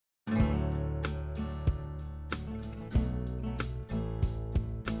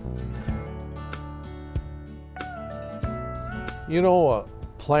You know,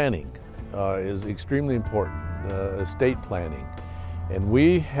 planning is extremely important, estate planning. And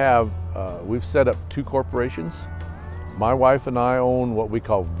we've set up two corporations. My wife and I own what we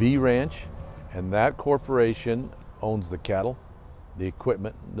call V Ranch, and that corporation owns the cattle, the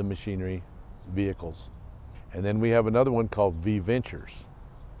equipment, the machinery, vehicles. And then we have another one called V Ventures,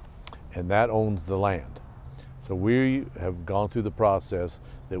 and that owns the land. So we have gone through the process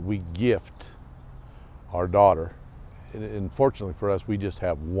that we gift our daughter. And fortunately for us, we just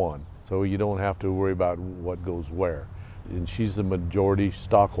have one. So you don't have to worry about what goes where. And she's the majority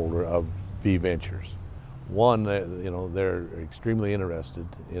stockholder of V Ventures. One, they're extremely interested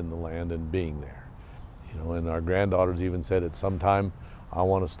in the land and being there. And our granddaughters even said at some time, I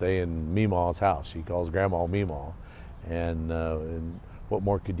want to stay in Meemaw's house. She calls Grandma Meemaw. And what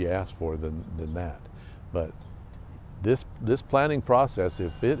more could you ask for than that? But this planning process,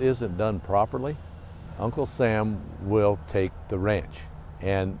 if it isn't done properly, Uncle Sam will take the ranch.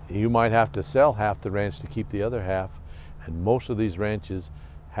 And you might have to sell half the ranch to keep the other half. And most of these ranches,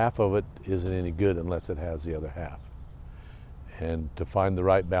 half of it isn't any good unless it has the other half. And to find the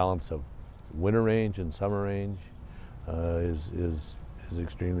right balance of winter range and summer range is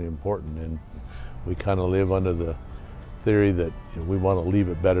extremely important. And we kind of live under the theory that we want to leave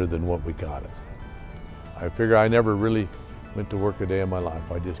it better than what we got it. I figure I never really went to work a day in my life.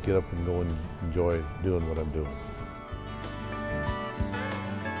 I just get up and go and enjoy doing what I'm doing.